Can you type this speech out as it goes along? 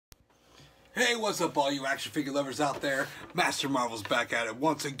Hey, what's up all you action figure lovers out there? Master Marvel's back at it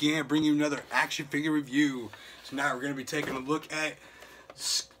once again, bringing you another action figure review. So now we're going to be taking a look at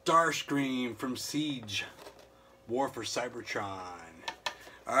Starscream from Siege, War for Cybertron.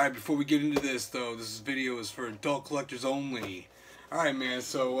 Alright, before we get into this though, this video is for adult collectors only. Alright man,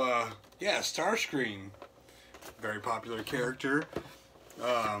 so yeah, Starscream. Very popular character.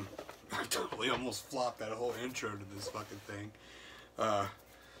 I totally almost flopped that whole intro to this fucking thing.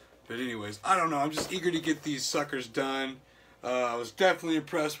 But anyways, I don't know. I'm just eager to get these suckers done. I was definitely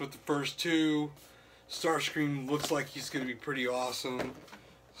impressed with the first two. Starscream looks like he's going to be pretty awesome.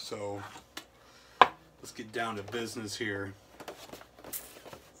 So, let's get down to business here.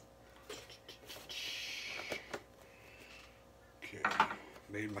 Okay,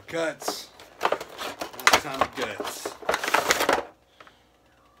 made my cuts. Now it's time to guts.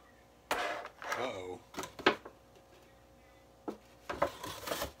 Uh-oh.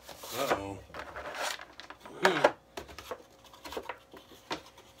 Uh-oh.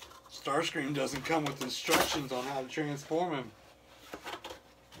 Starscream doesn't come with instructions on how to transform him.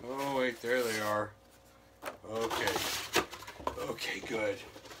 Oh wait, there they are. Okay. Okay, good.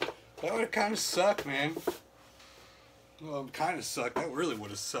 That would have kind of sucked, man. Well, kind of sucked. That really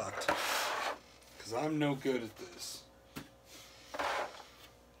would have sucked. Because I'm no good at this.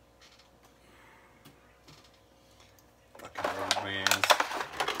 Fucking rubber bands.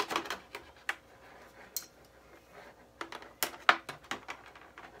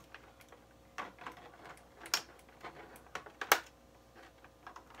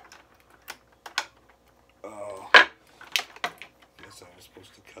 I was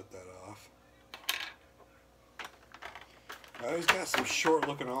supposed to cut that off. Oh, he's got some short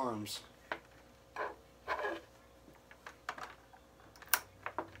looking arms. I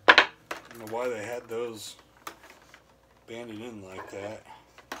don't know why they had those banded in like that.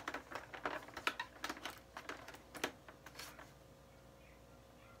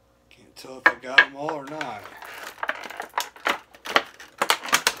 Can't tell if I got them all or not.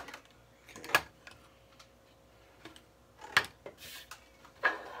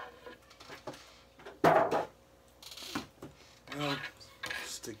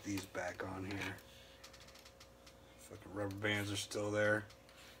 Stick these back on here. Fucking rubber bands are still there.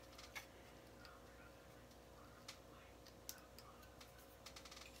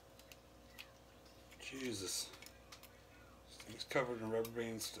 Jesus. This thing's covered in rubber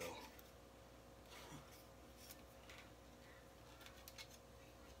bands still.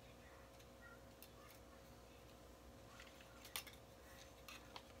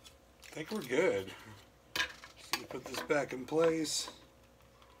 I think we're good. Just gonna put this back in place.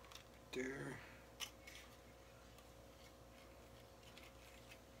 There.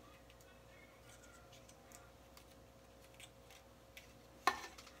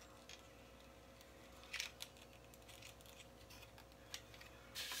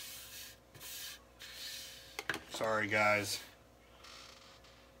 Sorry guys.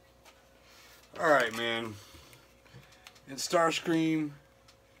 Alright man. In Starscream,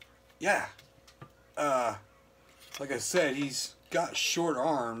 yeah. Like I said, he's got short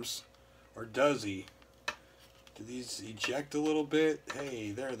arms. Or does he? Do these eject a little bit?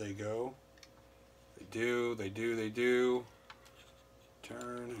 Hey, there they go. They do, they do, they do.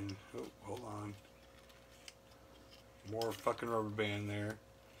 Turn and, oh, hold on. More fucking rubber band there.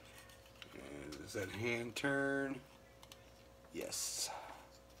 And is that hand turn? Yes.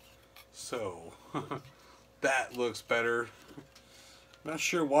 So, that looks better. Not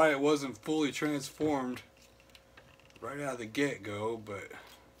sure why it wasn't fully transformed right out of the get-go, but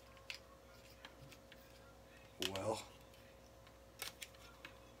well.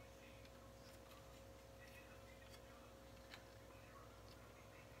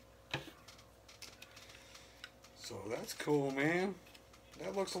 So that's cool, man.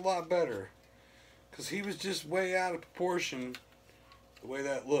 That looks a lot better. Because he was just way out of proportion the way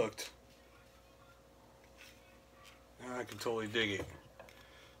that looked. Now I can totally dig it.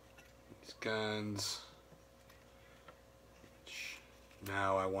 These guns.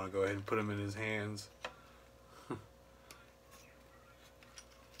 Now I want to go ahead and put them in his hands.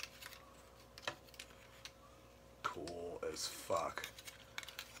 Cool as fuck.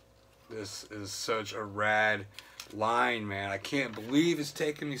 This is such a rad line, man. I can't believe it's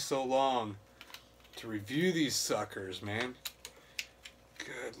taken me so long to review these suckers, man.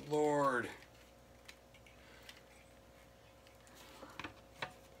 Good Lord.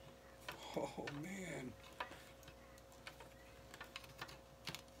 Oh, man.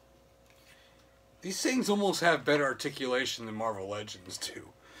 These things almost have better articulation than Marvel Legends do.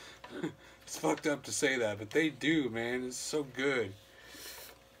 It's fucked up to say that, but they do, man. It's so good.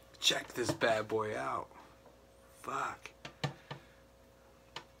 check this bad boy out. Fuck.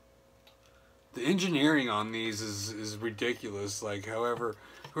 The engineering on these is ridiculous. Like, however,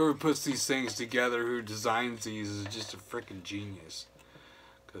 whoever puts these things together, who designs these, is just a freaking genius.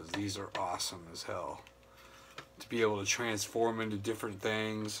 Because these are awesome as hell. To be able to transform into different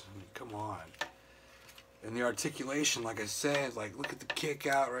things. I mean, come on. And the articulation, like I said, like, look at the kick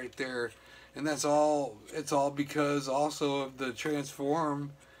out right there. And that's all, it's all because also of the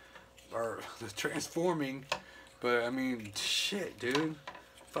transform, or the transforming. But, I mean, shit, dude.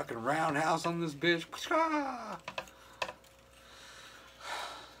 Fucking roundhouse on this bitch.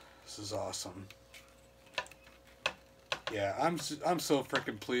 This is awesome. Yeah, I'm so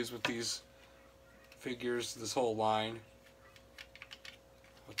freaking pleased with these figures, this whole line.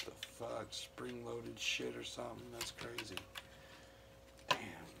 What the fuck? Spring-loaded shit or something? That's crazy. Damn.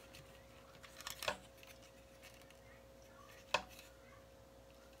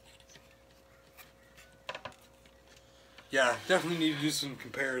 Yeah, definitely need to do some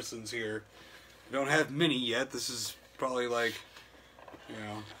comparisons here. I don't have many yet. This is probably like, you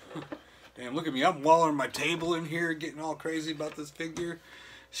know, damn, look at me. I'm wallering my table in here, getting all crazy about this figure.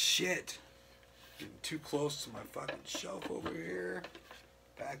 Shit. Getting too close to my fucking shelf over here.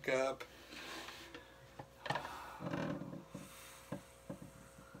 Back up.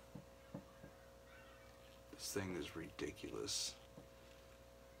 This thing is ridiculous.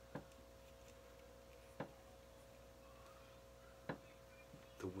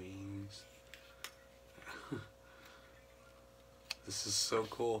 The wings. This is so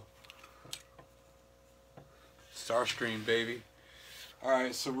cool. Starscream, baby.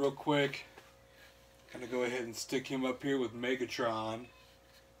 Alright, so real quick, gonna go ahead and stick him up here with Megatron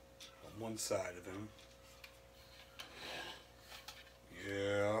on one side of him.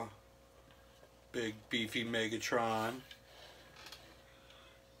 Yeah. Big beefy Megatron.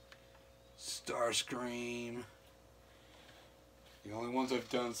 Starscream. The only ones I've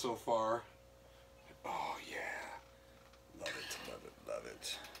done so far. Oh yeah. Love it, love it, love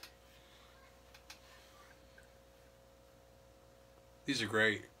it. These are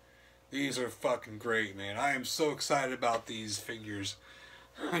great. These are fucking great, man. I am so excited about these figures.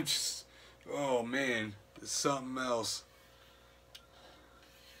 I'm just, oh man, it's something else.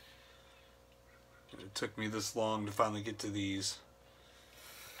 It took me this long to finally get to these.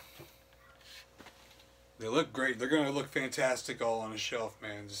 They look great. They're going to look fantastic all on a shelf,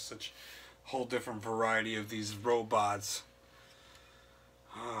 man. Just such a whole different variety of these robots.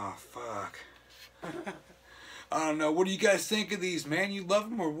 Oh, fuck. I don't know. What do you guys think of these, man? You love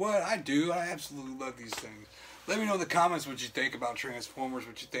them or what? I do. I absolutely love these things. Let me know in the comments what you think about Transformers,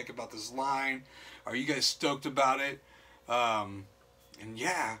 what you think about this line. Are you guys stoked about it? And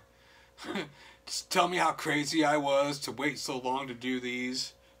yeah. Just tell me how crazy I was to wait so long to do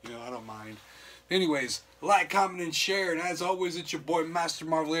these. You know, I don't mind. Anyways, like, comment, and share. And as always, it's your boy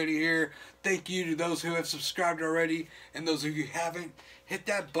MasterMarvel80 here. Thank you to those who have subscribed already. And those of you who haven't, hit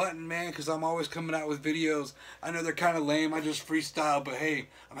that button, man, because I'm always coming out with videos. I know they're kind of lame. I just freestyle. But hey,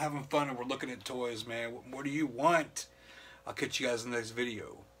 I'm having fun and we're looking at toys, man. What more do you want? I'll catch you guys in the next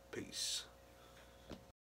video. Peace.